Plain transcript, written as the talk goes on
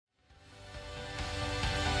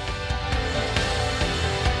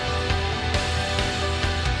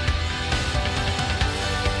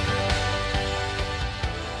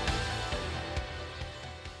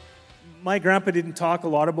my grandpa didn't talk a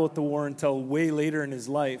lot about the war until way later in his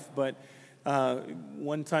life, but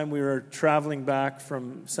one time we were traveling back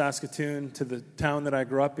from Saskatoon to the town that I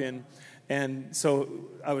grew up in, and so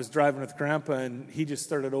I was driving with Grandpa, and he just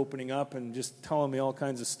started opening up and just telling me all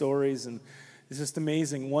kinds of stories, and it's just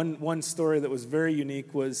amazing. One story that was very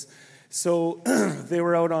unique was, so they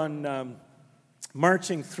were out on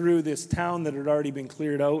marching through this town that had already been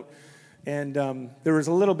cleared out, and there was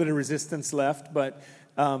a little bit of resistance left, but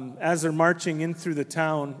as they're marching in through the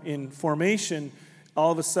town in formation,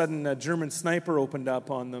 all of a sudden, a German sniper opened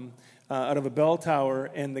up on them out of a bell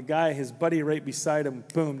tower, and the guy, his buddy right beside him,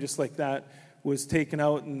 boom, just like that, was taken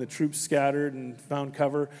out, and the troops scattered and found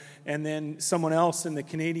cover. And then someone else in the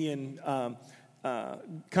Canadian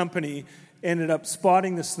company ended up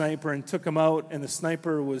spotting the sniper and took him out, and the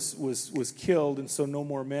sniper was killed, and so no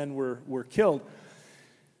more men were killed.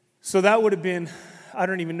 So that would have been, I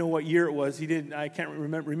don't even know what year it was. I can't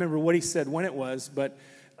remember what he said when it was, but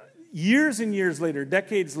years and years later,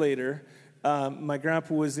 decades later, my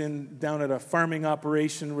grandpa was down at a farming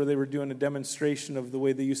operation where they were doing a demonstration of the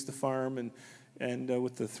way they used to farm and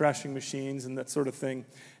with the threshing machines and that sort of thing.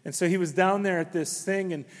 And so he was down there at this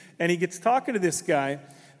thing, and he gets talking to this guy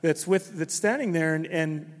that's standing there,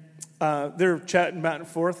 and they're chatting back and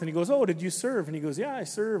forth, and he goes, "Oh, did you serve?" And he goes, "Yeah, I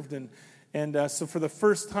served." And so for the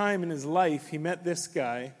first time in his life, he met this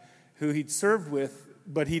guy who he'd served with,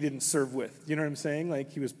 but he didn't serve with. You know what I'm saying?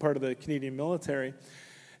 Like, he was part of the Canadian military.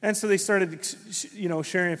 And so they started,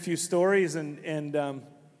 sharing a few stories, and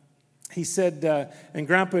he said, and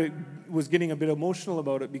Grandpa was getting a bit emotional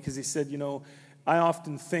about it, because he said, I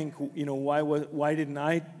often think, why didn't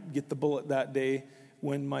I get the bullet that day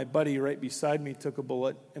when my buddy right beside me took a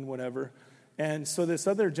bullet and whatever. And so this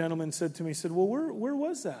other gentleman said to me, he said, "Well, where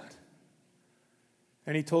was that?"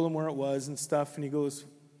 And he told him where it was and stuff, and he goes,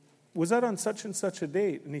 "Was that on such and such a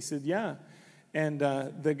date?" And he said, "Yeah." And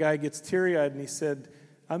the guy gets teary-eyed, and he said,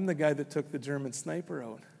 "I'm the guy that took the German sniper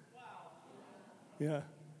out." Wow. Yeah.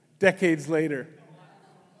 Decades later.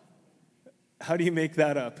 How do you make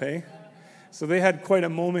that up, eh? So they had quite a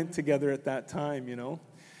moment together at that time,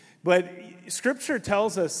 But Scripture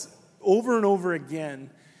tells us over and over again,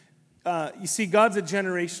 you see, God's a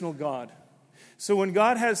generational God. So when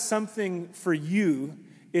God has something for you,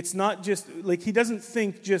 it's not just, like, he doesn't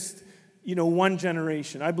think just, one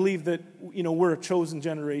generation. I believe that, we're a chosen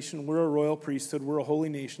generation. We're a royal priesthood. We're a holy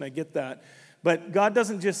nation. I get that. But God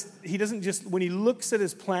doesn't just, when he looks at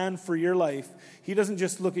his plan for your life, he doesn't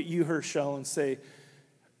just look at you, Herschel, and say,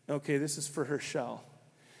 okay, this is for Herschel.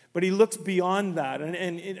 But he looks beyond that.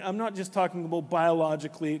 And I'm not just talking about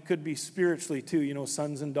biologically. It could be spiritually too,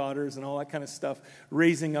 sons and daughters and all that kind of stuff,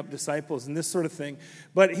 raising up disciples and this sort of thing.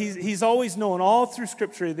 But he's always known, all through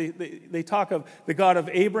Scripture, they talk of the God of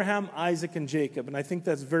Abraham, Isaac, and Jacob. And I think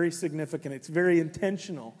that's very significant. It's very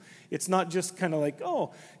intentional. It's not just kind of like,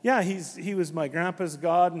 oh, yeah, he was my grandpa's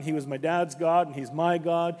God, and he was my dad's God, and he's my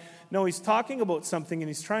God. No, he's talking about something, and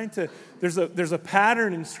he's trying to, there's a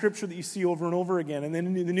pattern in Scripture that you see over and over again. And then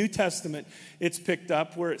in the New Testament, it's picked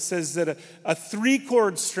up where it says that a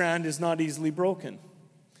three-chord strand is not easily broken.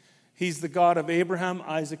 He's the God of Abraham,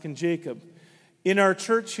 Isaac, and Jacob. In our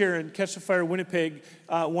church here in Catch the Fire, Winnipeg,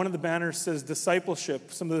 one of the banners says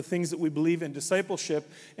discipleship, some of the things that we believe in, discipleship.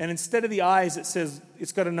 And instead of the I's, it says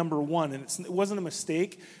it's got a number 1. And it wasn't a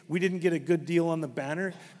mistake. We didn't get a good deal on the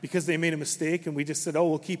banner because they made a mistake. And we just said, oh,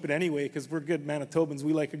 we'll keep it anyway because we're good Manitobans.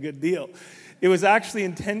 We like a good deal. It was actually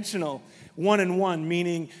intentional, 1 and 1,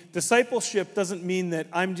 meaning discipleship doesn't mean that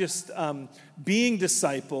I'm just being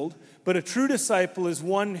discipled. But a true disciple is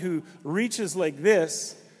one who reaches like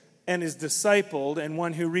this and is discipled, and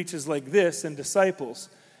one who reaches like this and disciples.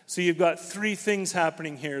 So you've got 3 things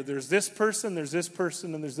happening here. There's this person, and there's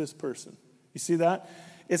this person. You see that?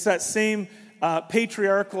 It's that same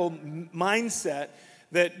patriarchal mindset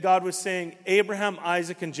that God was saying, Abraham,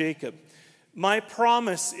 Isaac, and Jacob. My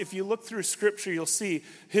promise, if you look through Scripture, you'll see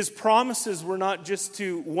his promises were not just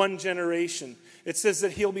to one generation. It says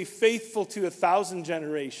that he'll be faithful to 1,000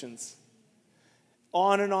 generations.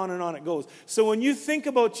 On and on and on it goes. So when you think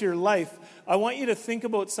about your life, I want you to think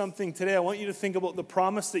about something today. I want you to think about the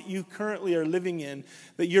promise that you currently are living in,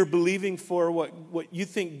 that you're believing for, what you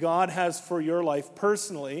think God has for your life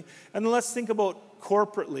personally. And then let's think about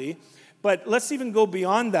corporately. But let's even go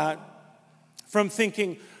beyond that from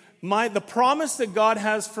thinking, the promise that God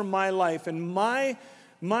has for my life and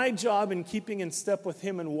my job in keeping in step with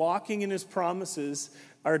him and walking in his promises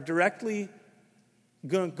are directly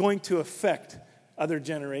going to affect other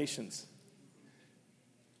generations.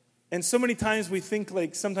 And so many times we think,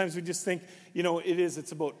 like, sometimes we just think,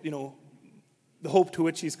 it's about, the hope to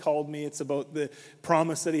which he's called me. It's about the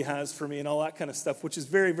promise that he has for me and all that kind of stuff, which is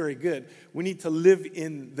very, very good. We need to live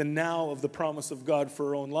in the now of the promise of God for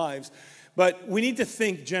our own lives. But we need to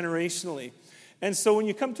think generationally. And so when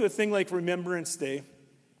you come to a thing like Remembrance Day,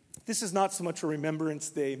 this is not so much a Remembrance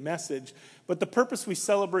Day message, but the purpose we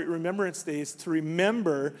celebrate Remembrance Day is to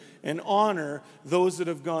remember and honor those that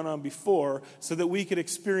have gone on before so that we could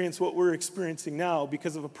experience what we're experiencing now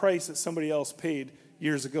because of a price that somebody else paid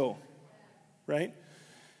years ago, right?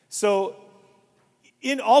 So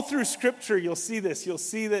all through Scripture, you'll see this. You'll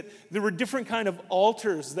see that there were different kind of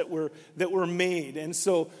altars that were made. And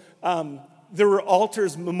so there were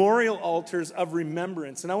altars, memorial altars of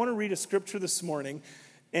remembrance. And I want to read a scripture this morning.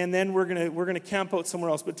 And then we're gonna camp out somewhere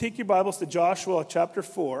else. But take your Bibles to Joshua chapter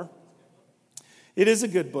 4. It is a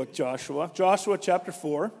good book, Joshua. Joshua chapter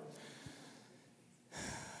 4.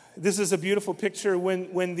 This is a beautiful picture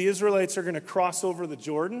when the Israelites are going to cross over the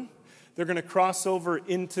Jordan. They're going to cross over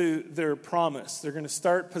into their promise. They're going to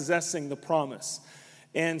start possessing the promise.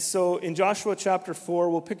 And so in Joshua chapter 4,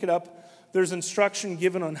 we'll pick it up. There's instruction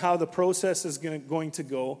given on how the process is going to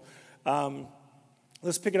go.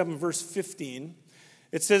 Let's pick it up in verse 15.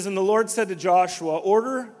 It says, "And the Lord said to Joshua,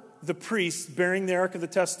 order the priests bearing the ark of the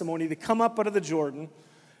testimony to come up out of the Jordan.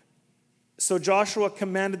 So Joshua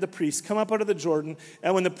commanded the priests, come up out of the Jordan.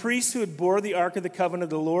 And when the priests who had bore the ark of the covenant of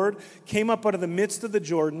the Lord came up out of the midst of the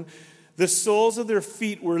Jordan, the soles of their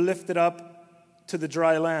feet were lifted up to the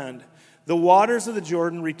dry land. The waters of the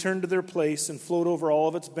Jordan returned to their place and flowed over all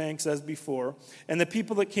of its banks as before. And the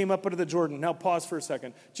people that came up out of the Jordan," now pause for a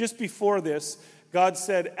second. Just before this, God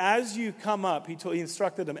said, as you come up, he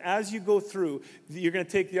instructed them, as you go through, you're going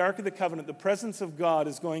to take the Ark of the Covenant. The presence of God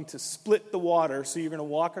is going to split the water, so you're going to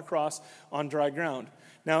walk across on dry ground.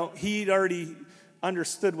 Now, he'd already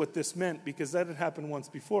understood what this meant because that had happened once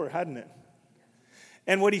before, hadn't it?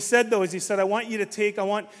 And what he said, though, is he said, I want you to take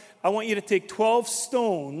 12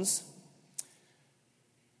 stones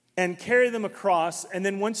and carry them across, and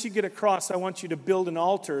then once you get across, I want you to build an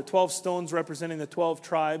altar, 12 stones representing the 12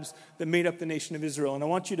 tribes that made up the nation of Israel. And I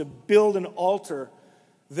want you to build an altar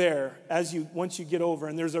there once you get over.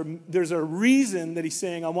 And there's a reason that he's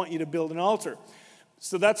saying, I want you to build an altar.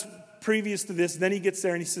 So that's previous to this. Then he gets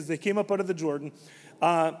there and he says, they came up out of the Jordan,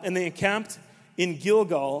 and they encamped in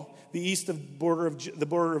Gilgal, the east of the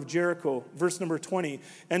border of Jericho. Verse number 20.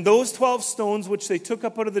 "And those 12 stones which they took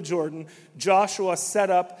up out of the Jordan, Joshua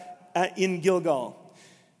set up in Gilgal.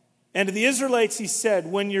 And to the Israelites he said,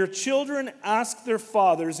 when your children ask their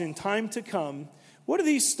fathers in time to come, what do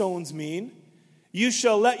these stones mean? You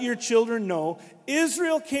shall let your children know,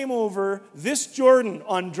 Israel came over this Jordan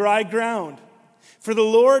on dry ground. For the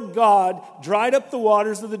Lord God dried up the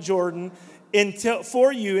waters of the Jordan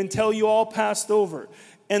for you until you all passed over.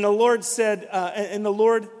 And the Lord said,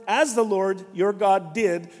 as the Lord your God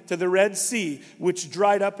did to the Red Sea, which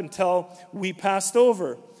dried up until we passed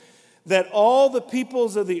over, that all the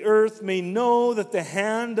peoples of the earth may know that the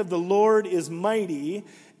hand of the Lord is mighty,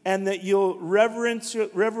 and that you'll reverence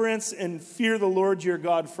and fear the Lord your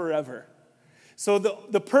God forever." So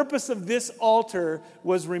the purpose of this altar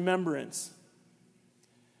was remembrance.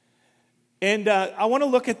 And I want to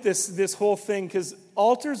look at this whole thing because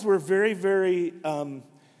altars were very, very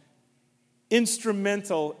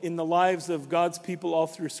instrumental in the lives of God's people all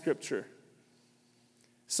through Scripture.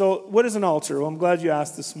 So what is an altar? Well, I'm glad you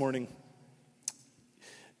asked this morning.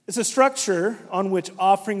 It's a structure on which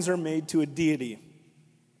offerings are made to a deity.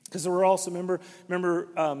 Because there were also, remember,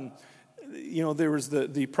 there was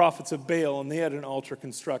the prophets of Baal, and they had an altar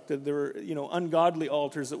constructed. There were, ungodly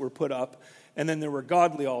altars that were put up, and then there were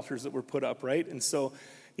godly altars that were put up, right? And so,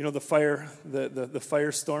 the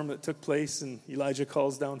firestorm that took place, and Elijah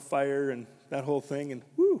calls down fire, and that whole thing, and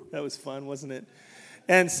whoo, that was fun, wasn't it?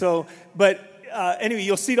 And so, anyway,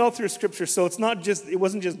 you'll see it all through Scripture. So it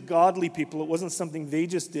wasn't just godly people. It wasn't something they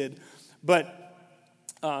just did. But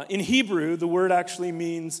in Hebrew, the word actually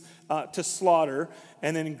means to slaughter.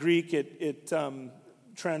 And then in Greek, it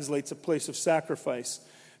translates a place of sacrifice.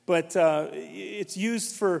 But it's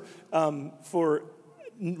used for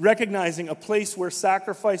recognizing a place where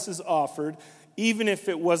sacrifice is offered, even if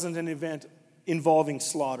it wasn't an event involving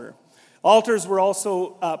slaughter. Altars were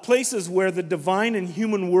also places where the divine and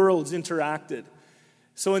human worlds interacted.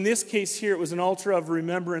 So in this case here, it was an altar of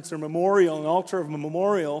remembrance or memorial, an altar of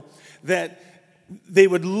memorial that they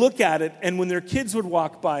would look at it, and when their kids would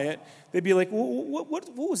walk by it, they'd be like,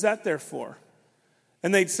 what was that there for?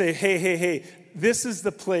 And they'd say, hey, this is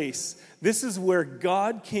the place. This is where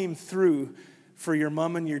God came through for your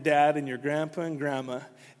mom and your dad and your grandpa and grandma.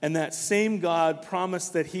 And that same God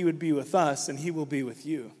promised that he would be with us and he will be with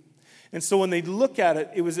you. And so when they look at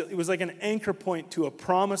it, it was like an anchor point to a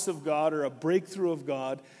promise of God or a breakthrough of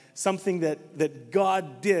God, something that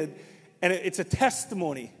God did. And it's a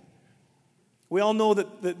testimony. We all know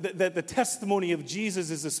that the testimony of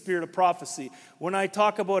Jesus is the spirit of prophecy. When I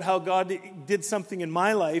talk about how God did something in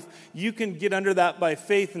my life, you can get under that by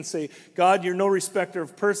faith and say, God, you're no respecter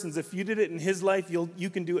of persons. If you did it in his life, you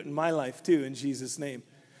can do it in my life too, in Jesus' name.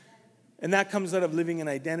 And that comes out of living in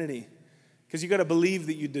identity. Because you got to believe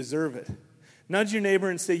that you deserve it. Nudge your neighbor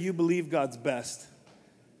and say, you believe God's best.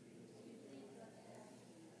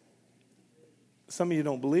 Some of you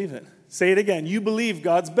don't believe it. Say it again. You believe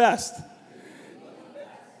God's best.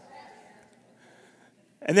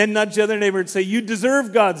 And then nudge the other neighbor and say, you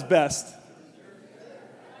deserve God's best.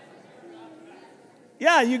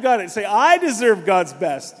 Yeah, you got it. Say, I deserve God's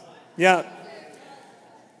best. Yeah.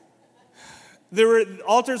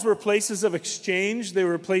 Altars were places of exchange. They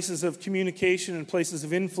were places of communication and places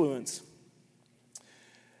of influence.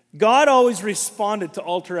 God always responded to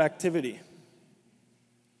altar activity.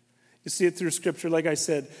 You see it through Scripture, like I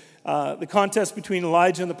said. The contest between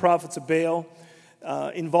Elijah and the prophets of Baal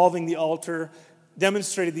involving the altar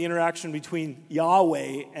demonstrated the interaction between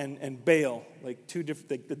Yahweh and Baal, like two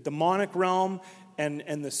different, the demonic realm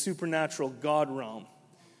and the supernatural God realm.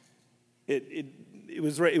 It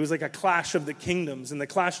was like a clash of the kingdoms, and the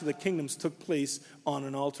clash of the kingdoms took place on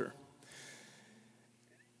an altar.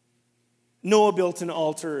 Noah built an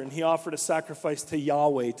altar, and he offered a sacrifice to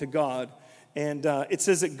Yahweh, to God. And it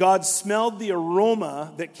says that God smelled the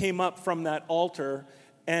aroma that came up from that altar,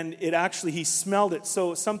 and he smelled it.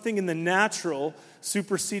 So something in the natural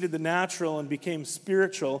superseded the natural and became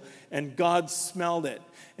spiritual, and God smelled it.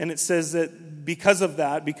 And it says that because of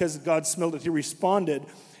that, because God smelled it, he responded.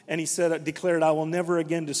 And he said, declared, I will never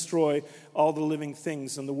again destroy all the living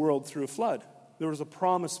things in the world through a flood. There was a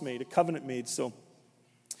promise made, a covenant made. So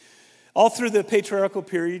all through the patriarchal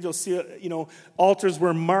period, you'll see, altars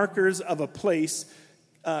were markers of a place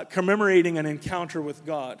commemorating an encounter with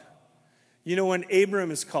God. When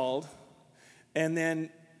Abram is called, and then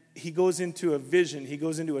he goes into a vision, he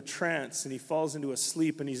goes into a trance, and he falls into a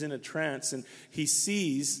sleep, and he's in a trance, and he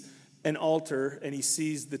sees an altar, and he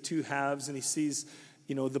sees the two halves, and he sees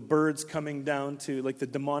the birds coming down to, like, the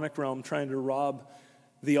demonic realm trying to rob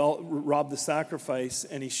the sacrifice,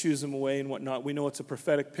 and he shoos them away and whatnot. We know it's a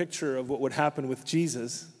prophetic picture of what would happen with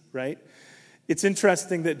Jesus, right? It's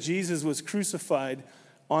interesting that Jesus was crucified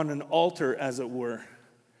on an altar, as it were,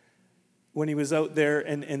 when he was out there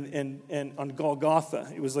and on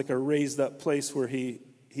Golgotha. It was like a raised up place where he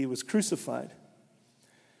was crucified.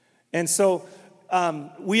 And so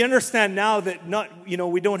we understand now that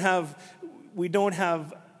we don't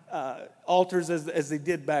have altars as they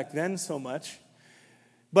did back then so much.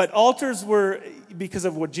 But altars were, because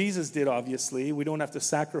of what Jesus did, obviously. We don't have to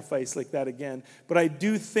sacrifice like that again. But I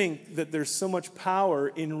do think that there's so much power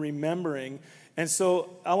in remembering. And so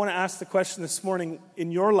I want to ask the question this morning,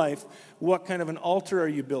 in your life, what kind of an altar are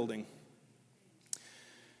you building?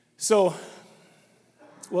 So,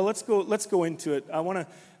 well, let's go into it. I want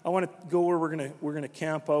to go where we're going to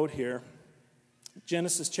camp out here.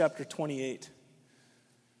 Genesis chapter 28.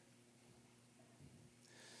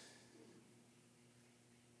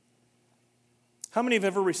 How many have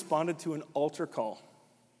ever responded to an altar call?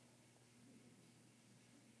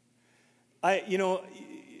 I've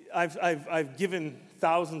given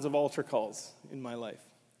thousands of altar calls in my life.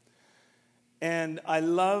 And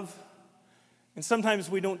and sometimes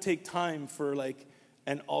we don't take time for like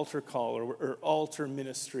an altar call or altar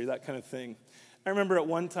ministry, that kind of thing. I remember at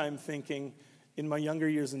one time thinking, in my younger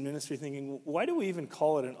years in ministry, thinking, why do we even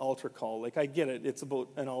call it an altar call? Like, I get it, it's about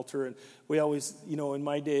an altar, and we always, in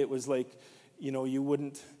my day, it was like, you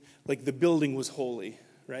wouldn't, like, the building was holy,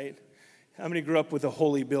 right? How many grew up with a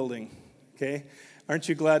holy building? Okay? Aren't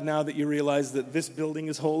you glad now that you realize that this building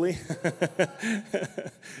is holy?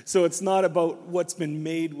 So it's not about what's been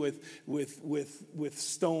made with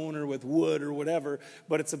stone or with wood or whatever,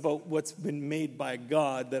 but it's about what's been made by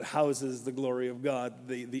God that houses the glory of God,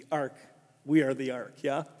 the ark. We are the ark,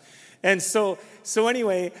 yeah? And so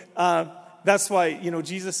anyway, that's why,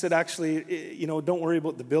 Jesus said, actually, don't worry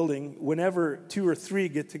about the building. Whenever 2 or 3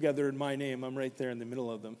 get together in my name, I'm right there in the middle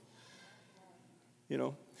of them.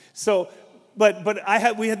 So, but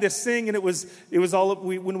we had this thing, and it was all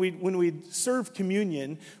when we served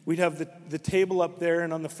communion, we'd have the table up there,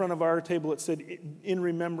 and on the front of our table it said, "In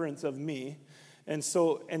remembrance of me," and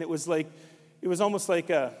it was almost like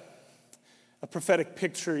a prophetic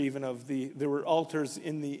picture even of there were altars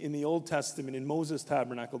in the Old Testament. In Moses'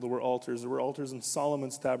 tabernacle there were altars in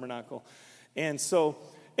Solomon's tabernacle. And so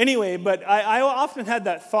anyway, but I often had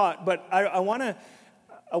that thought, but I want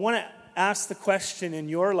to ask the question in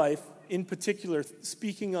your life, in particular,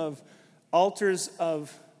 speaking of altars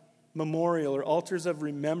of memorial or altars of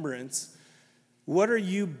remembrance, what are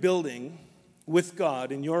you building with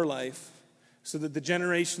God in your life so that the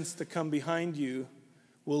generations to come behind you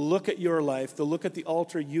will look at your life, they'll look at the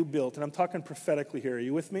altar you built, and I'm talking prophetically here, are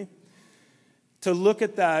you with me? To look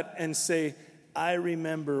at that and say, I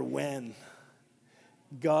remember when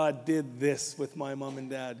God did this with my mom and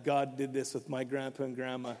dad. God did this with my grandpa and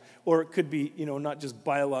grandma. Or it could be, not just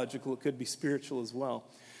biological, it could be spiritual as well.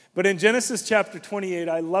 But in Genesis chapter 28,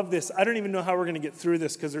 I love this. I don't even know how we're going to get through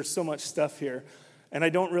this because there's so much stuff here. And I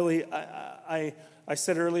don't really, I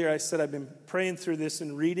said earlier, I've been praying through this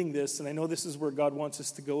and reading this, and I know this is where God wants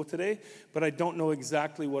us to go today, but I don't know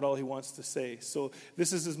exactly what all he wants to say. So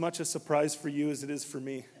this is as much a surprise for you as it is for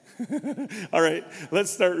me. All right,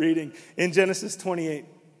 let's start reading. In Genesis 28,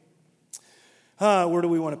 where do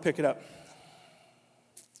we want to pick it up?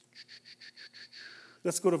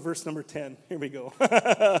 Let's go to verse number 10. Here we go.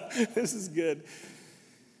 This is good.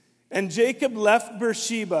 And Jacob left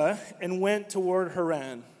Beersheba and went toward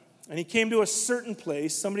Haran. And he came to a certain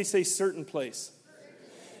place. Somebody say certain place.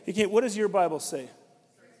 What does your Bible say?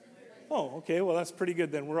 Oh, okay. Well, that's pretty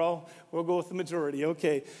good then. We'll go with the majority.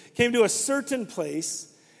 Okay. Came to a certain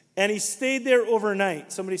place, and he stayed there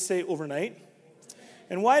overnight. Somebody say overnight.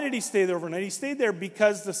 And why did he stay there overnight? He stayed there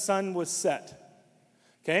because the sun was set.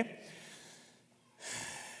 Okay.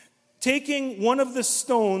 Taking one of the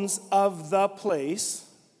stones of the place,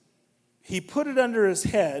 he put it under his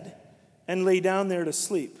head and lay down there to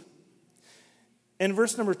sleep. In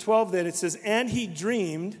verse number 12 then it says, and he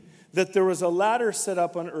dreamed that there was a ladder set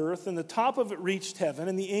up on earth, and the top of it reached heaven,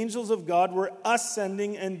 and the angels of God were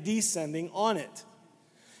ascending and descending on it.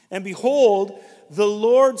 And behold, the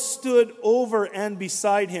Lord stood over and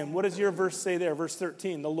beside him. What does your verse say there? Verse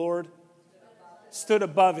 13, the Lord stood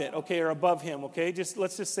above it, okay, or above him, okay?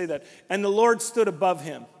 Let's just say that. And the Lord stood above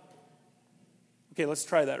him. Okay, let's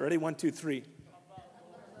try that. Ready? 1, 2, 3.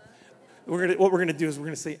 What we're going to do is we're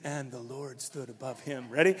going to say, and the Lord stood above him.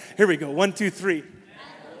 Ready? Here we go. 1, 2, 3. And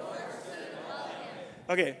the Lord stood above him.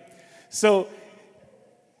 Okay, so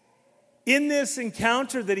in this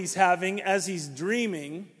encounter that he's having as he's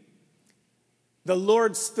dreaming, the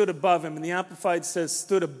Lord stood above him. And the Amplified says,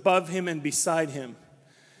 stood above him and beside him.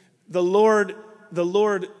 The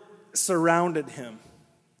Lord surrounded him.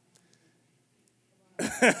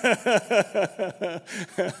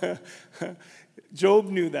 Job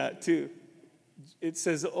knew that too. It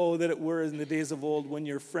says, oh, that it were in the days of old when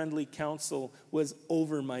your friendly counsel was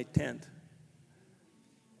over my tent.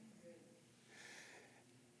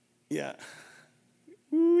 Yeah.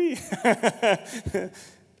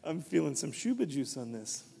 I'm feeling some Shuba juice on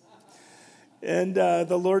this. And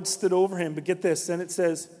the Lord stood over him. But get this, and it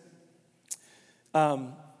says,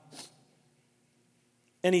 and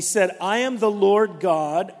he said, I am the Lord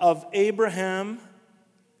God of Abraham,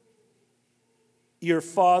 your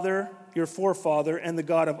forefather, and the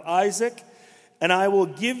God of Isaac, and I will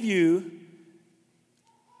give you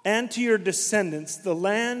and to your descendants the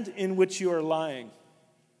land in which you are lying.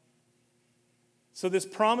 So this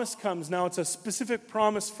promise comes. Now it's a specific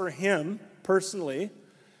promise for him personally,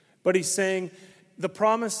 but he's saying, the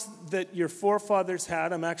promise that your forefathers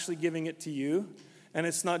had, I'm actually giving it to you. And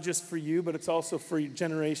it's not just for you, but it's also for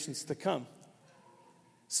generations to come.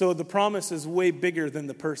 So the promise is way bigger than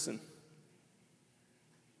the person.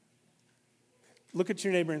 Look at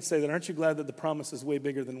your neighbor and say that, aren't you glad that the promise is way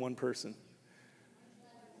bigger than one person?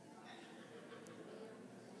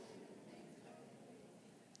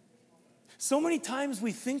 So many times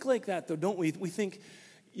we think like that, though, don't we? We think,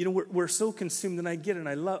 we're so consumed, and I get it.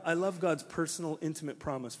 I love God's personal, intimate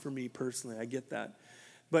promise for me personally. I get that.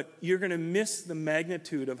 But you're going to miss the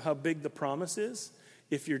magnitude of how big the promise is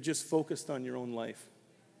if you're just focused on your own life.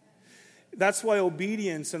 That's why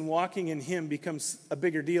obedience and walking in him becomes a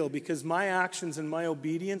bigger deal, because my actions and my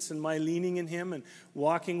obedience and my leaning in him and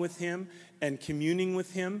walking with him and communing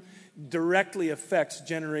with him directly affects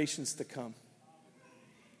generations to come.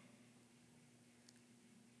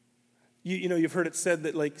 You've heard it said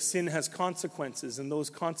that like sin has consequences, and those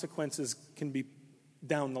consequences can be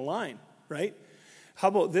down the line, right? How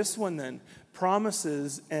about this one then?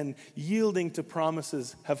 Promises and yielding to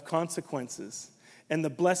promises have consequences. And the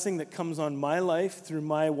blessing that comes on my life through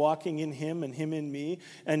my walking in him and him in me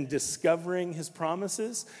and discovering his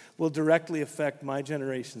promises will directly affect my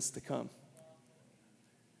generations to come.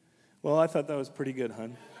 Well, I thought that was pretty good,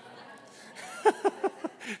 hon.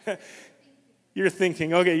 You're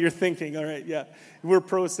thinking. Okay, you're thinking. All right, yeah. We're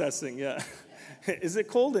processing, yeah. Is it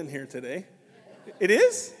cold in here today? It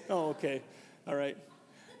is? Oh, okay. All right.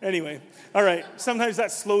 Anyway, all right. Sometimes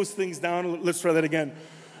that slows things down. Let's try that again.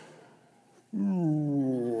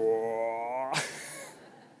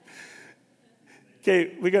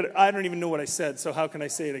 Okay, I don't even know what I said, so how can I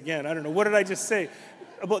say it again? I don't know. What did I just say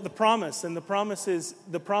about the promise? And the promise is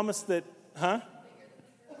the promise that,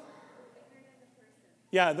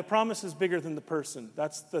 Yeah, the promise is bigger than the person.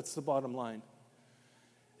 That's the bottom line.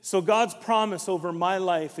 So God's promise over my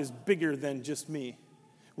life is bigger than just me.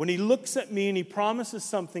 When he looks at me and he promises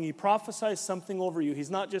something, he prophesies something over you, he's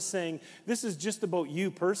not just saying, this is just about you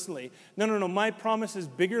personally. No, my promise is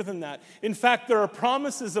bigger than that. In fact, there are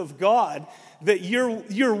promises of God that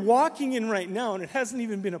you're walking in right now, and it hasn't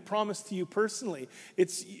even been a promise to you personally.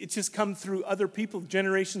 It's just come through other people,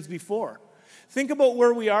 generations before. Think about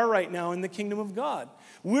where we are right now in the kingdom of God.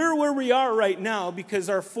 We're where we are right now because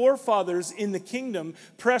our forefathers in the kingdom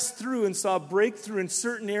pressed through and saw breakthrough in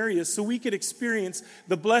certain areas so we could experience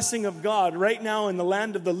the blessing of God right now in the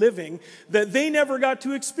land of the living that they never got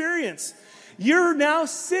to experience. You're now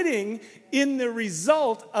sitting in the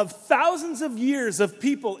result of thousands of years of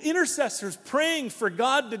people, intercessors, praying for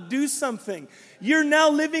God to do something. You're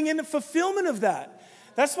now living in the fulfillment of that.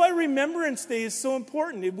 That's why Remembrance Day is so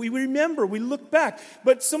important. We remember, we look back.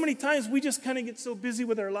 But so many times we just kind of get so busy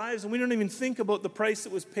with our lives and we don't even think about the price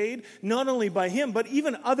that was paid, not only by him, but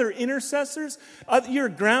even other intercessors, your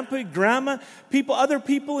grandpa, grandma, other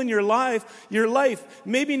people in your life,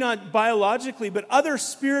 maybe not biologically, but other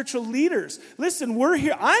spiritual leaders. Listen, we're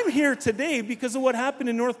here. I'm here today because of what happened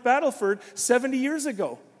in North Battleford 70 years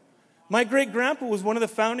ago. My great-grandpa was one of the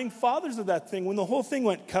founding fathers of that thing. When the whole thing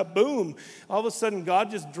went kaboom, all of a sudden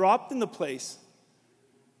God just dropped in the place.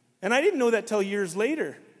 And I didn't know that till years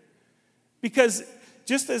later. Because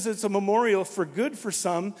just as it's a memorial for good for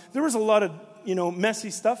some, there was a lot of, messy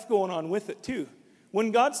stuff going on with it too.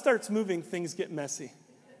 When God starts moving, things get messy.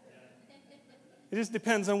 It just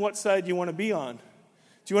depends on what side you want to be on.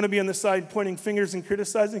 Do you want to be on the side pointing fingers and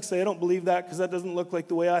criticizing? Say, I don't believe that because that doesn't look like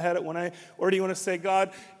the way I had it or do you want to say,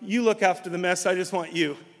 God, you look after the mess, I just want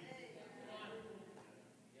you.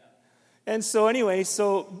 And so anyway,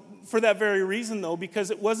 for that very reason though,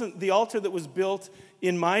 because it wasn't the altar that was built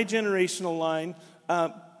in my generational line,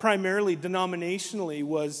 primarily denominationally,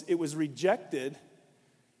 it was rejected.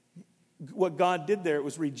 What God did there, it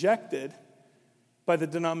was rejected by the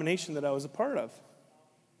denomination that I was a part of.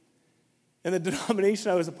 And the denomination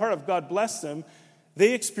I was a part of, God bless them,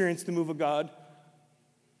 they experienced the move of God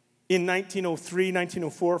in 1903,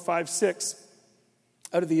 1904, 5, 6,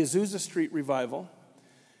 out of the Azusa Street revival.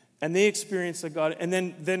 And they experienced a God. And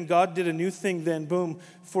then God did a new thing then, boom,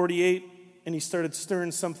 48, and he started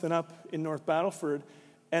stirring something up in North Battleford.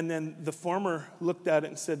 And then the former looked at it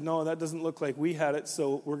and said, no, that doesn't look like we had it,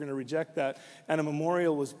 so we're going to reject that. And a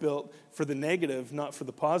memorial was built for the negative, not for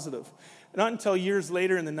the positive. Not until years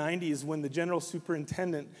later in the 90s when the general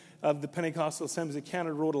superintendent of the Pentecostal Assemblies of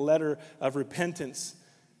Canada wrote a letter of repentance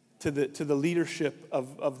to the leadership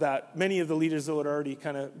of that. Many of the leaders, though, had already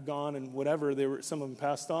kind of gone and whatever, some of them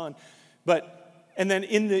passed on. And then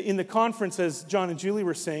in the conference, as John and Julie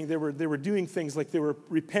were saying, they were doing things like they were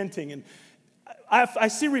repenting. And I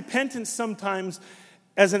see repentance sometimes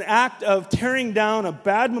as an act of tearing down a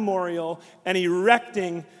bad memorial and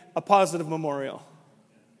erecting a positive memorial.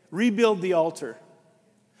 Rebuild the altar.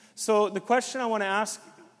 So the question I want to ask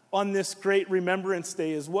on this great Remembrance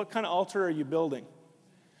Day is, what kind of altar are you building?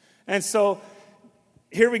 And so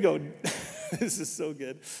here we go. This is so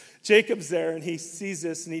good. Jacob's there, and he sees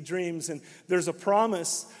this, and he dreams, and there's a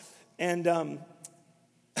promise. And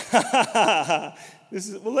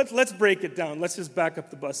let's break it down. Let's just back up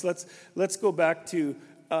the bus. Let's go back to,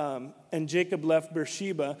 and Jacob left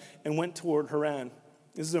Beersheba and went toward Haran.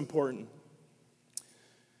 This is important.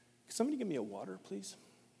 Somebody give me a water, please.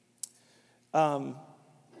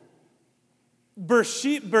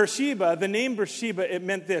 Beersheba, the name Beersheba, it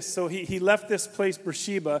meant this. So he left this place,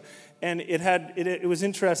 Beersheba, and it was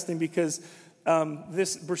interesting because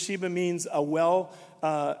this Beersheba means a well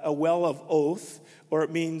of oath, or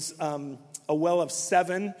it means a well of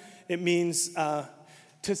seven. It means to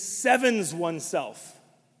sevens oneself.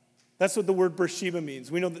 That's what the word Beersheba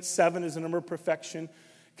means. We know that 7 is a number of perfection,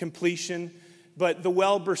 completion. But the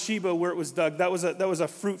well Beersheba, where it was dug, that was a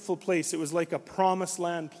fruitful place. It was like a promised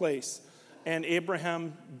land place. And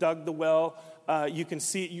Abraham dug the well. You can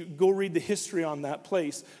see, you go read the history on that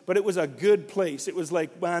place. But it was a good place. It was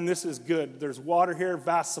like, man, this is good. There's water here,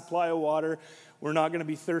 vast supply of water. We're not going to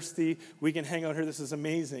be thirsty. We can hang out here. This is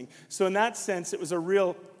amazing. So in that sense, it was a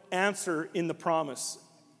real answer in the promise.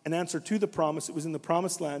 An answer to the promise. It was in the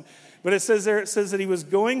promised land. But it says that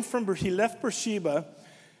he left Beersheba,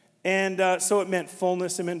 And so it meant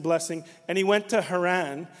fullness, it meant blessing. And he went to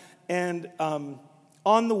Haran, and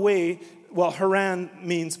on the way, well, Haran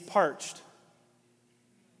means parched.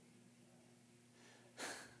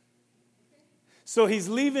 So he's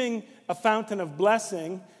leaving a fountain of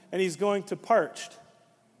blessing, and he's going to parched.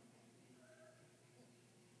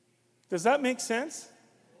 Does that make sense?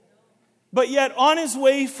 But yet, on his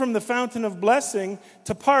way from the fountain of blessing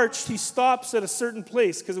to parched, he stops at a certain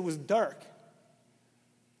place because it was dark.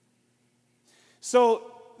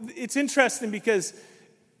 So it's interesting because,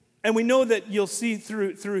 and we know that you'll see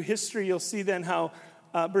through history, you'll see then how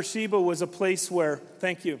Beersheba was a place where,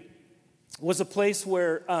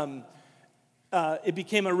 it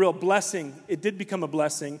became a real blessing. It did become a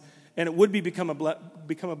blessing, and it would become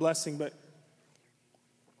a blessing. But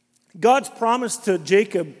God's promise to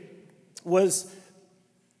Jacob was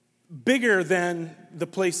bigger than the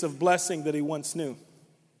place of blessing that he once knew.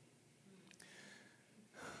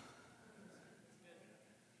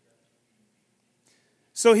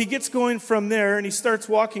 So he gets going from there, and he starts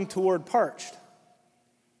walking toward parched.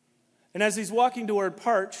 And as he's walking toward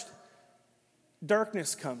parched,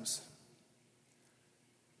 darkness comes.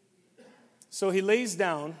 So he lays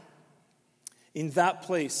down in that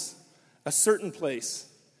place, a certain place.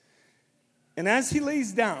 And as he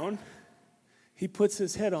lays down, he puts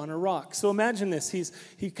his head on a rock. So imagine this.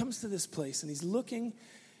 He comes to this place, and he's looking.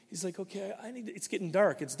 He's like, okay, it's getting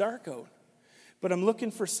dark. It's dark out. But I'm looking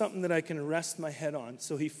for something that I can rest my head on.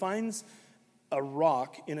 So he finds a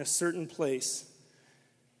rock in a certain place.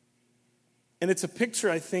 And it's a picture,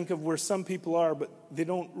 I think, of where some people are, but they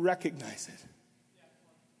don't recognize it.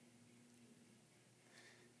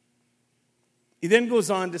 He then goes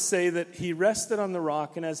on to say that he rested on the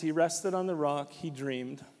rock, and as he rested on the rock, he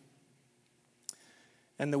dreamed.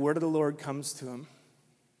 And the word of the Lord comes to him.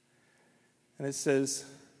 And it says,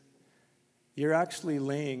 you're actually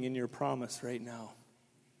laying in your promise right now.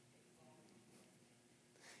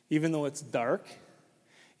 Even though it's dark,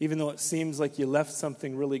 even though it seems like you left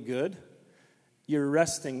something really good, you're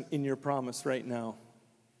resting in your promise right now.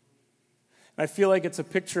 I feel like it's a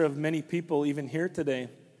picture of many people, even here today,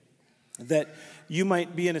 that you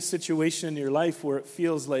might be in a situation in your life where it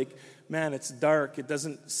feels like, man, it's dark. It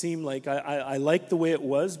doesn't seem like I like the way it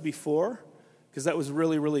was before, because that was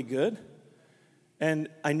really, really good. And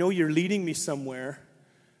I know you're leading me somewhere,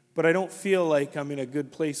 but I don't feel like I'm in a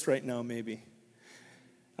good place right now, maybe.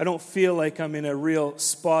 I don't feel like I'm in a real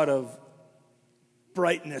spot of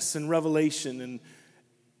brightness and revelation, and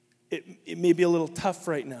it may be a little tough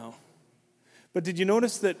right now. But did you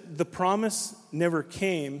notice that the promise never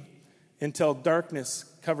came until darkness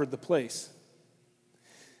covered the place?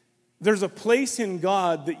 There's a place in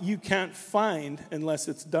God that you can't find unless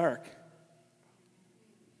it's dark.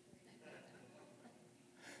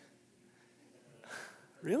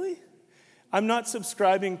 Really? I'm not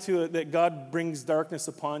subscribing to it that God brings darkness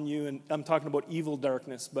upon you, and I'm talking about evil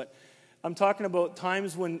darkness, but I'm talking about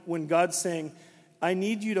times when God's saying, I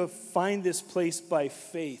need you to find this place by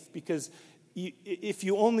faith, because if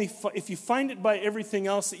you find it by everything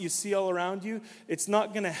else that you see all around you, it's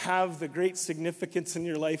not going to have the great significance in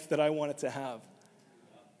your life that I want it to have.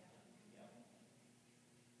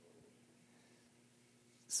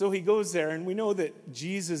 So he goes there, and we know that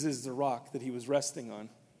Jesus is the rock that he was resting on.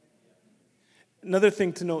 Another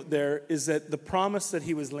thing to note there is that the promise that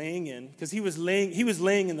he was laying in, because he was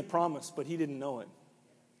laying in the promise, but he didn't know it.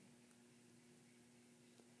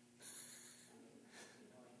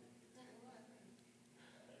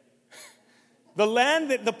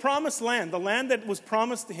 The promised land, the land that was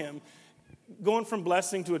promised to him, going from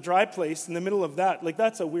blessing to a dry place in the middle of that, like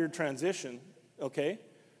that's a weird transition, okay?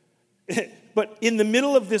 But in the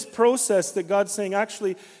middle of this process that God's saying,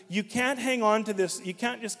 actually, you can't hang on to this. You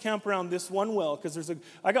can't just camp around this one well, because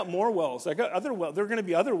I got more wells. I got other wells. There are going to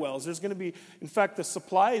be other wells. There's going to be, in fact, the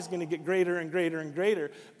supply is going to get greater and greater and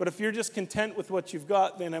greater. But if you're just content with what you've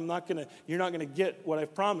got, then you're not going to get what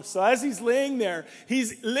I've promised. So as he's laying there,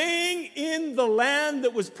 he's laying in the land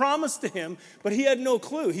that was promised to him, but he had no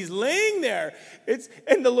clue. He's laying there.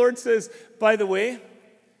 And the Lord says, by the way,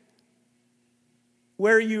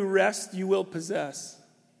 where you rest, you will possess.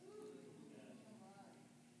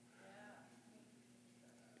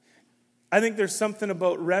 I think there's something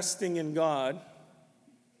about resting in God.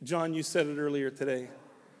 John, you said it earlier today.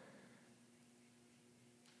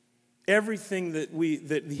 Everything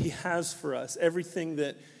that he has for us, everything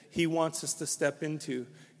that he wants us to step into,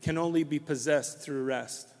 can only be possessed through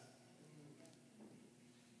rest.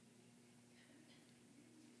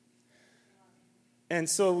 And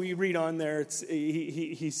so we read on there,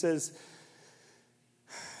 he says,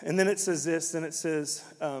 and then it says this, and it says,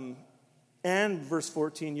 And, verse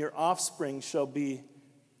 14, your offspring shall be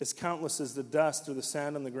as countless as the dust or the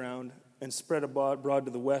sand on the ground, and spread abroad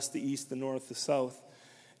to the west, the east, the north, the south.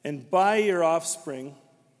 And by your offspring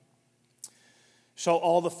shall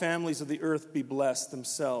all the families of the earth be blessed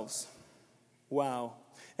themselves. Wow.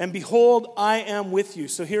 And behold, I am with you.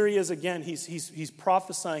 So here he is again. He's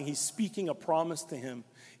prophesying. He's speaking a promise to him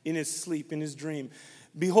in his sleep, in his dream.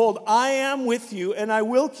 Behold, I am with you, and I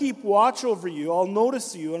will keep watch over you. I'll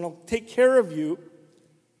notice you, and I'll take care of you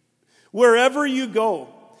wherever you go.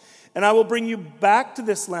 And I will bring you back to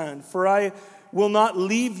this land, for I will not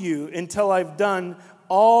leave you until I've done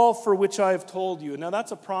all for which I have told you. Now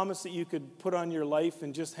that's a promise that you could put on your life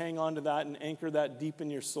and just hang on to that and anchor that deep in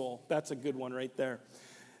your soul. That's a good one right there.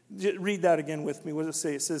 Read that again with me. What does it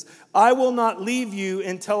say? It says, I will not leave you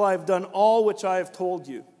until I've done all which I have told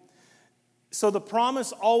you. So the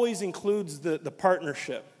promise always includes the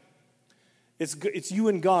partnership. It's you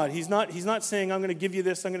and God. He's not saying, I'm going to give you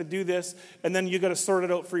this, I'm going to do this, and then you got to sort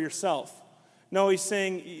it out for yourself. No, he's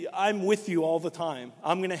saying, I'm with you all the time.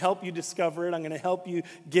 I'm going to help you discover it. I'm going to help you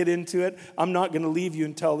get into it. I'm not going to leave you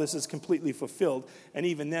until this is completely fulfilled. And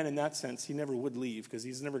even then, in that sense, he never would leave, because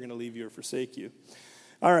he's never going to leave you or forsake you.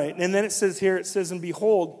 All right, and then it says, and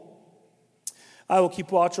behold, I will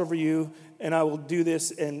keep watch over you, and I will do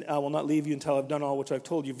this, and I will not leave you until I've done all which I've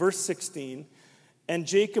told you. Verse 16, and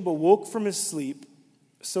Jacob awoke from his sleep.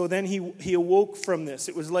 So then he awoke from this.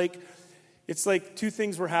 It's like two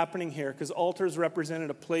things were happening here, because altars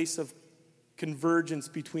represented a place of convergence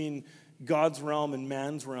between God's realm and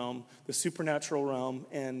man's realm, the supernatural realm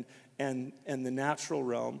and the natural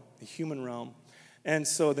realm, the human realm. And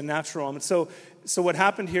so the natural realm. And so what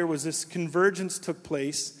happened here was this convergence took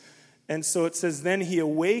place. And so it says, then he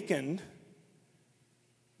awakened,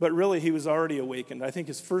 but really he was already awakened. I think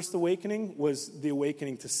his first awakening was the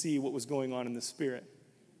awakening to see what was going on in the spirit.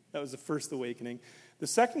 That was the first awakening. The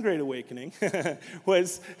second great awakening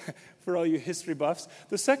was, for all you history buffs,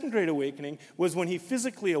 the second great awakening was when he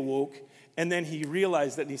physically awoke, and then he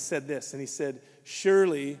realized that, and he said this, and he said,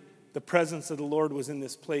 surely the presence of the Lord was in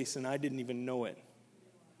this place, and I didn't even know it.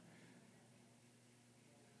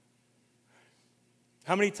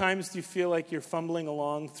 How many times do you feel like you're fumbling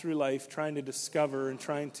along through life trying to discover and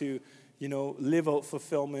trying to, live out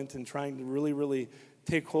fulfillment and trying to really, really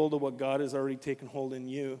take hold of what God has already taken hold in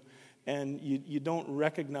you, and you don't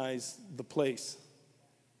recognize the place?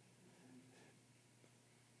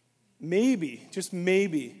 Maybe, just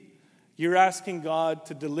maybe, you're asking God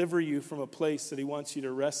to deliver you from a place that he wants you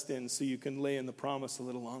to rest in so you can lay in the promise a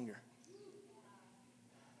little longer.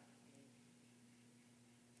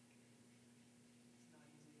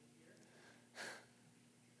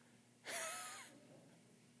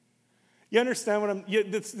 You understand what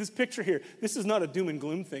this picture here? This is not a doom and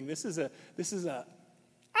gloom thing. This is a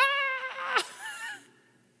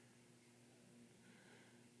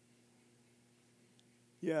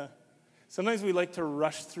Yeah. Sometimes we like to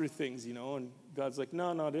rush through things, and God's like,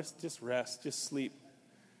 no, just rest, just sleep.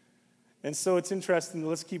 And so it's interesting.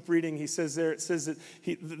 Let's keep reading. It says that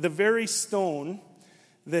the very stone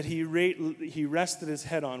that he rested his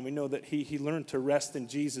head on, we know that he learned to rest in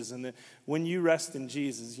Jesus, and that when you rest in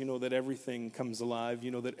Jesus, you know that everything comes alive,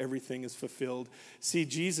 you know that everything is fulfilled. See,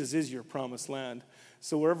 Jesus is your promised land.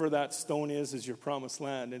 So wherever that stone is your promised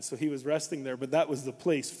land. And so he was resting there, but that was the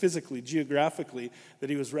place physically, geographically, that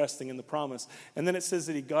he was resting in the promise. And then it says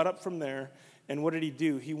that he got up from there, and what did he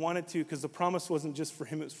do? He wanted to, because the promise wasn't just for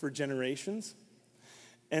him, it was for generations.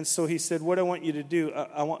 And so he said, what I want you to do,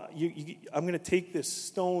 I'm going to take this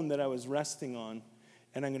stone that I was resting on,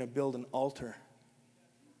 and I'm going to build an altar.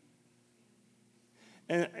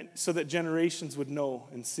 And so that generations would know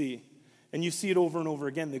and see. And you see it over and over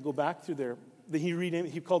again. They go back through there.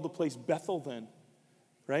 He called the place Bethel then,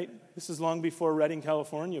 right? This is long before Redding,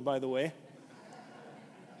 California, by the way.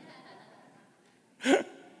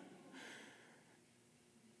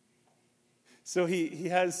 So he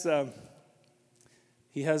has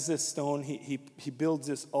this stone. He builds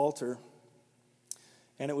this altar,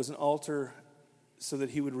 and it was an altar so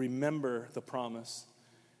that he would remember the promise,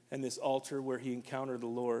 and this altar where he encountered the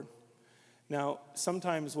Lord. Now,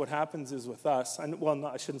 sometimes what happens is with us,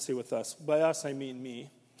 I shouldn't say with us. By us, I mean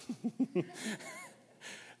me.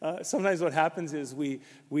 Sometimes what happens is we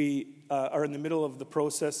are in the middle of the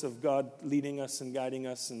process of God leading us and guiding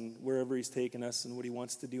us and wherever he's taken us and what he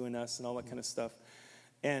wants to do in us and all that kind of stuff.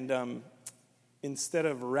 And instead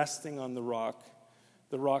of resting on the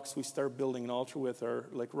rocks we start building an altar with are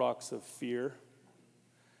like rocks of fear,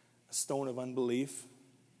 a stone of unbelief.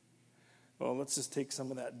 Well, let's just take some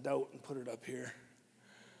of that doubt and put it up here.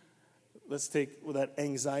 that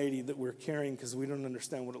anxiety that we're carrying because we don't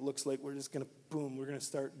understand what it looks like. We're just going to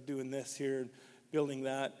start doing this here and building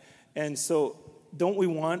that. And so don't we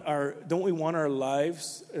want our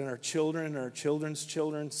lives and our children and our children's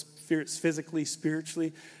children, physically,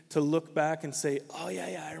 spiritually, to look back and say, oh,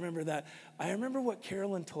 yeah, I remember that. I remember what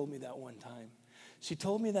Carolyn told me that one time. She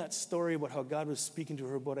told me that story about how God was speaking to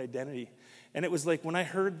her about identity. And it was like, when I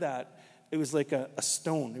heard that, it was like a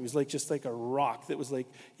stone. It was like just like a rock that was like,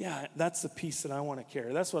 yeah, that's the piece that I want to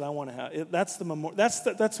carry. That's what I want to have.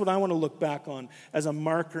 That's what I want to look back on as a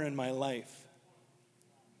marker in my life.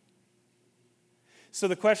 So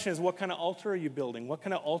the question is, what kind of altar are you building? What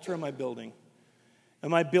kind of altar am I building?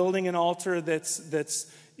 Am I building an altar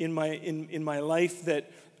that's in my life that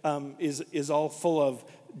is all full of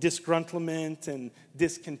disgruntlement and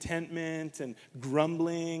discontentment and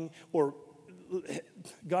grumbling, or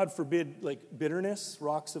God forbid, like bitterness,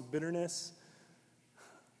 rocks of bitterness?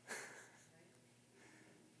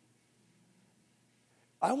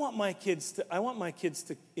 I want my kids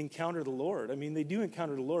to encounter the Lord. I mean, they do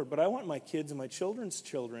encounter the Lord, but I want my kids and my children's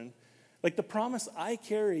children, like the promise I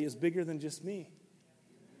carry is bigger than just me.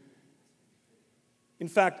 In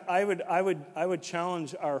fact, I would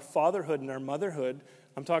challenge our fatherhood and our motherhood.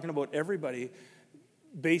 I'm talking about everybody,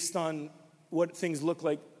 based on what things look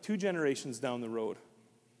like 2 generations down the road.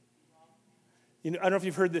 You know, I don't know if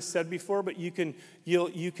you've heard this said before, but you can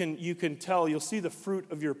tell, you'll see the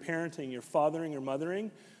fruit of your parenting, your fathering or mothering,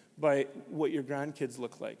 by what your grandkids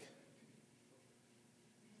look like.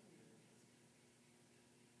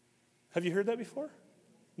 Have you heard that before?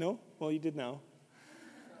 No? Well, you did now.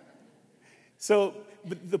 So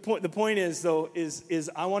the point is, though, is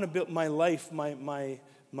I want to build my life, I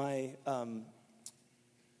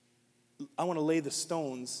want to lay the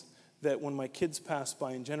stones that when my kids pass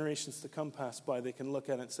by and generations to come pass by, they can look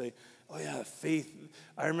at it and say, oh yeah, faith.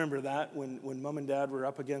 I remember that when mom and dad were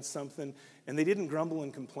up against something, and they didn't grumble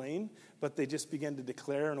and complain, but they just began to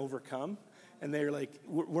declare and overcome. And they're like,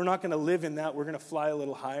 we're not going to live in that. We're going to fly a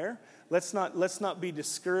little higher. Let's not be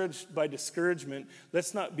discouraged by discouragement.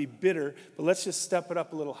 Let's not be bitter, but let's just step it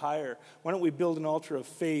up a little higher. Why don't we build an altar of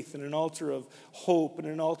faith and an altar of hope and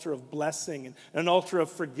an altar of blessing and an altar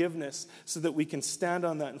of forgiveness so that we can stand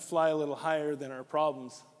on that and fly a little higher than our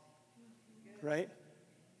problems, right?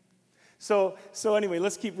 So anyway,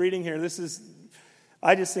 let's keep reading here.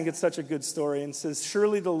 I just think it's such a good story. And it says,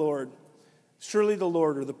 surely the Lord,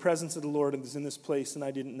 or the presence of the Lord is in this place, and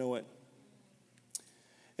I didn't know it.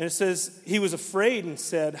 And it says, he was afraid and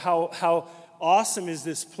said, how awesome is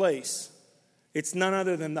this place? It's none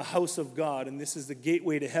other than the house of God, and this is the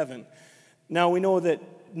gateway to heaven. Now, we know that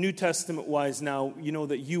New Testament-wise now, you know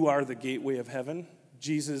that you are the gateway of heaven.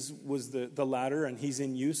 Jesus was the ladder, and he's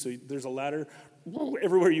in you, so there's a ladder.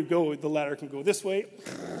 Everywhere you go, the ladder can go this way,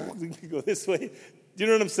 it can go this way. Do you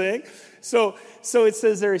know what I'm saying? So it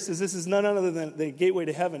says there, he says, this is none other than the gateway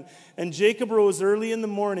to heaven. And Jacob rose early in the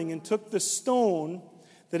morning and took the stone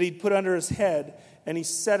that he'd put under his head, and he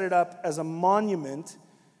set it up as a monument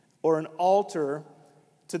or an altar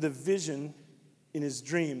to the vision in his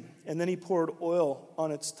dream. And then he poured oil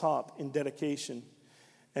on its top in dedication.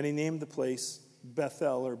 And he named the place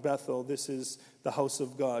Bethel, or Bethel. This is the house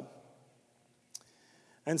of God.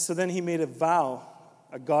 And so then he made a vow,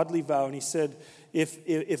 a godly vow, and he said,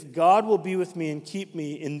 if God will be with me and keep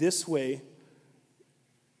me in this way,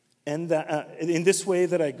 and in this way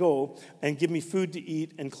that I go, and give me food to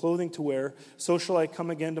eat and clothing to wear, so shall I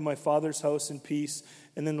come again to my father's house in peace,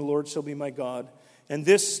 and then the Lord shall be my God. And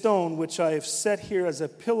this stone which I have set here as a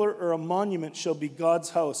pillar or a monument shall be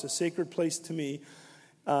God's house, a sacred place to me.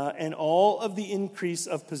 And all of the increase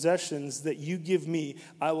of possessions that you give me,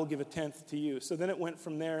 I will give a tenth to you. So then it went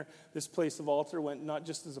from there, this place of altar went not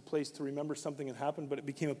just as a place to remember something had happened, but it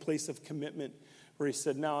became a place of commitment where he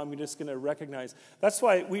said, now I'm just going to recognize. That's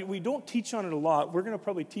why we don't teach on it a lot. We're going to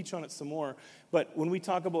probably teach on it some more. But when we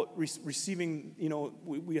talk about receiving,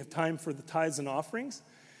 we have time for the tithes and offerings.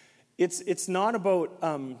 It's not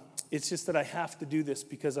about, it's just that I have to do this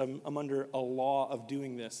because I'm under a law of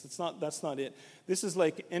doing this. That's not it. This is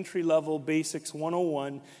like entry-level basics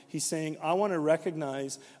 101. He's saying, I want to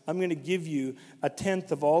recognize, I'm going to give you a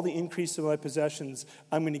tenth of all the increase of my possessions.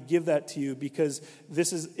 I'm going to give that to you because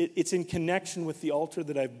it's in connection with the altar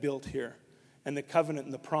that I've built here and the covenant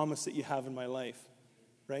and the promise that you have in my life,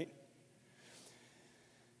 right?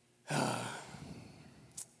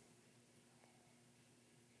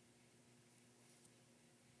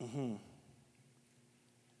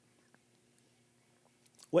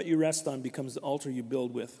 What you rest on becomes the altar you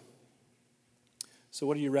build with. So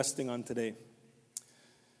what are you resting on today?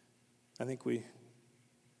 I think we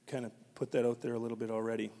kind of put that out there a little bit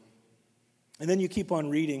already. And then you keep on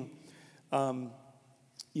reading.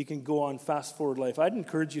 You can go on Fast Forward Life. I'd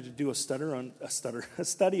encourage you to do a study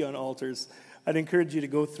on altars. I'd encourage you to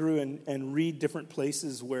go through and read different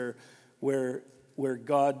places where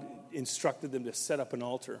God instructed them to set up an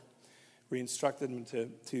altar, where he instructed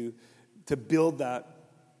them to build that,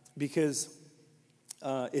 because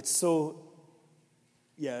it's so,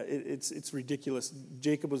 it's ridiculous.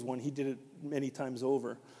 Jacob was one. He did it many times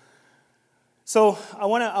over. So I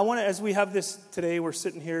want to, as we have this today, we're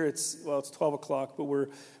sitting here. It's 12 o'clock, but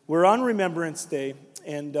we're on Remembrance Day,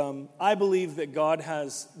 and I believe that God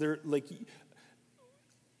has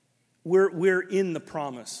we're in the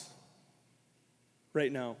promise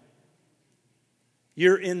right now.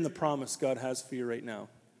 You're in the promise God has for you right now.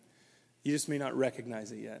 You just may not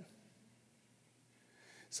recognize it yet.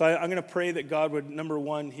 So I'm going to pray that God would, number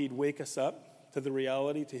one, he'd wake us up to the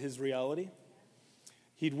reality, to his reality.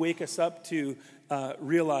 He'd wake us up to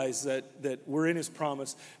realize that we're in his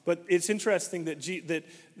promise. But it's interesting that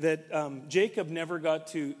Jacob never got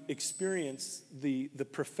to experience the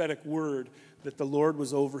prophetic word that the Lord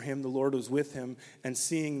was over him, the Lord was with him, and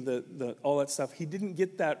seeing the all that stuff. He didn't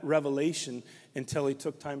get that revelation until he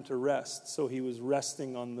took time to rest. So he was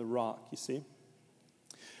resting on the rock, you see.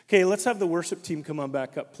 Okay, let's have the worship team come on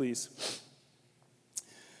back up, please.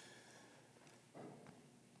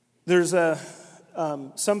 There's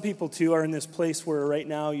some people too are in this place where right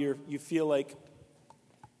now you feel like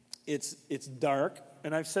it's dark,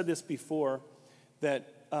 and I've said this before,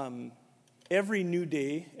 that every new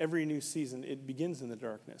day, every new season, it begins in the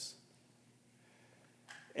darkness.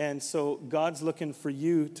 And so God's looking for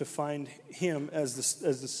you to find him as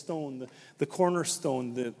the stone, the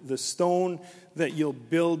cornerstone, the stone that you'll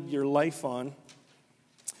build your life on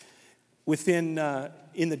within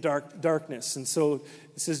in the darkness. And so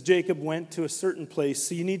it says Jacob went to a certain place.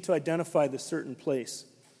 So you need to identify the certain place.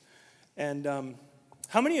 And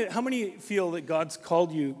how many feel that God's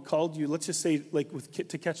called you? Let's just say, like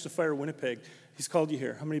to Catch the Fire Winnipeg, he's called you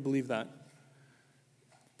here. How many believe that?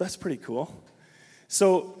 That's pretty cool.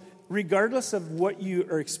 So regardless of what you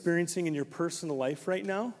are experiencing in your personal life right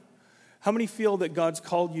now, how many feel that God's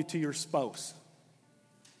called you to your spouse?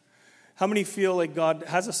 How many feel like God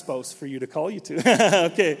has a spouse for you to call you to?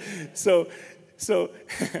 Okay, so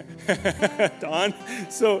Don.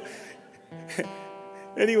 So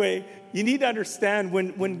anyway, you need to understand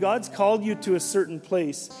when God's called you to a certain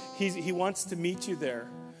place, he wants to meet you there.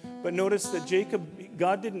 But notice that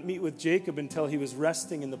God didn't meet with Jacob until he was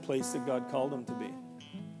resting in the place that God called him to be.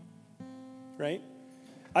 Right?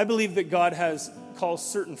 I believe that God has called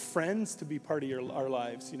certain friends to be part of our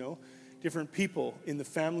lives, different people in the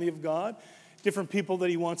family of God, different people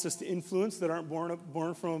that he wants us to influence that aren't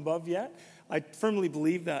born from above yet. I firmly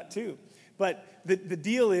believe that too. But the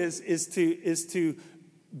deal is to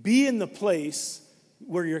be in the place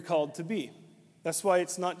where you're called to be. That's why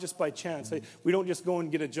it's not just by chance. We don't just go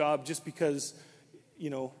and get a job just because,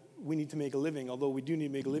 we need to make a living. Although we do need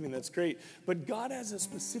to make a living, that's great. But God has a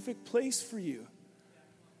specific place for you.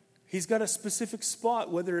 He's got a specific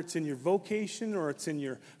spot, whether it's in your vocation or it's in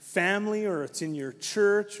your family or it's in your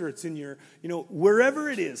church or it's in your, wherever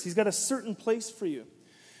it is. He's got a certain place for you.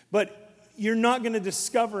 But you're not going to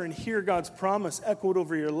discover and hear God's promise echoed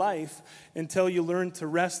over your life until you learn to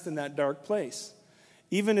rest in that dark place.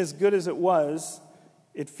 Even as good as it was,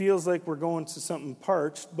 it feels like we're going to something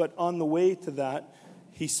parched, but on the way to that,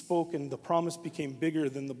 he spoke and the promise became bigger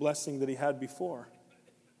than the blessing that he had before.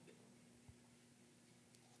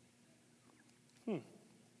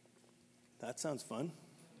 That sounds fun.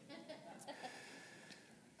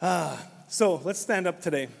 So let's stand up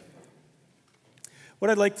today. What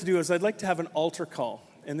I'd like to do is I'd like to have an altar call.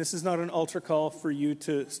 And this is not an altar call for you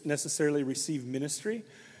to necessarily receive ministry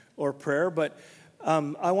or prayer, but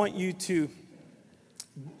I want you to,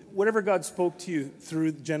 whatever God spoke to you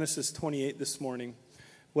through Genesis 28 this morning,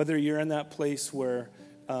 whether you're in that place where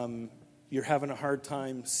you're having a hard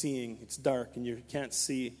time seeing, it's dark and you can't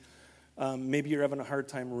see, maybe you're having a hard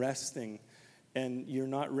time resting, and you're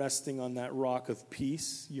not resting on that rock of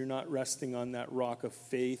peace, you're not resting on that rock of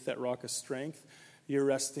faith, that rock of strength, you're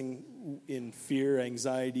resting in fear,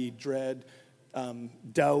 anxiety, dread,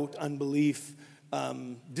 doubt, unbelief,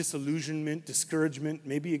 disillusionment, discouragement.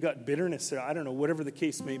 Maybe you got bitterness there. I don't know, whatever the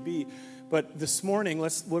case may be. But this morning, we're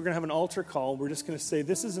going to have an altar call. We're just going to say,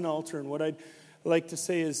 this is an altar. And what I'd like to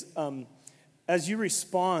say is, as you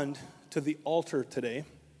respond to the altar today,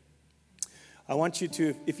 I want you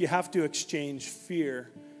to, if you have to exchange fear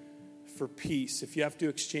for peace, if you have to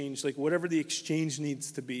exchange, like whatever the exchange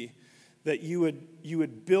needs to be, that you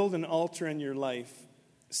would build an altar in your life.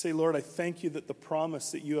 Say, Lord, I thank you that the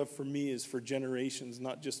promise that you have for me is for generations,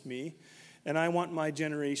 not just me. And I want my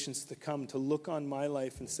generations to come to look on my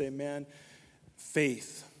life and say, man,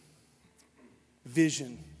 faith,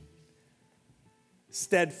 vision,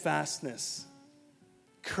 steadfastness,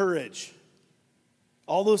 courage,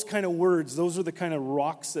 all those kind of words, those are the kind of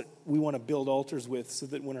rocks that we want to build altars with, so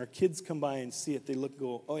that when our kids come by and see it, they look and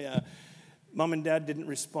go, oh yeah, Mom and Dad didn't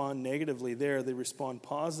respond negatively there. They respond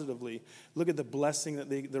positively. Look at the blessing that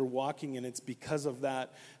they're walking in. It's because of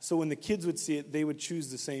that. So when the kids would see it, they would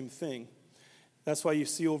choose the same thing. That's why you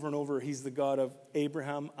see over and over, he's the God of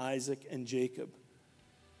Abraham, Isaac, and Jacob.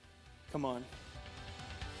 Come on.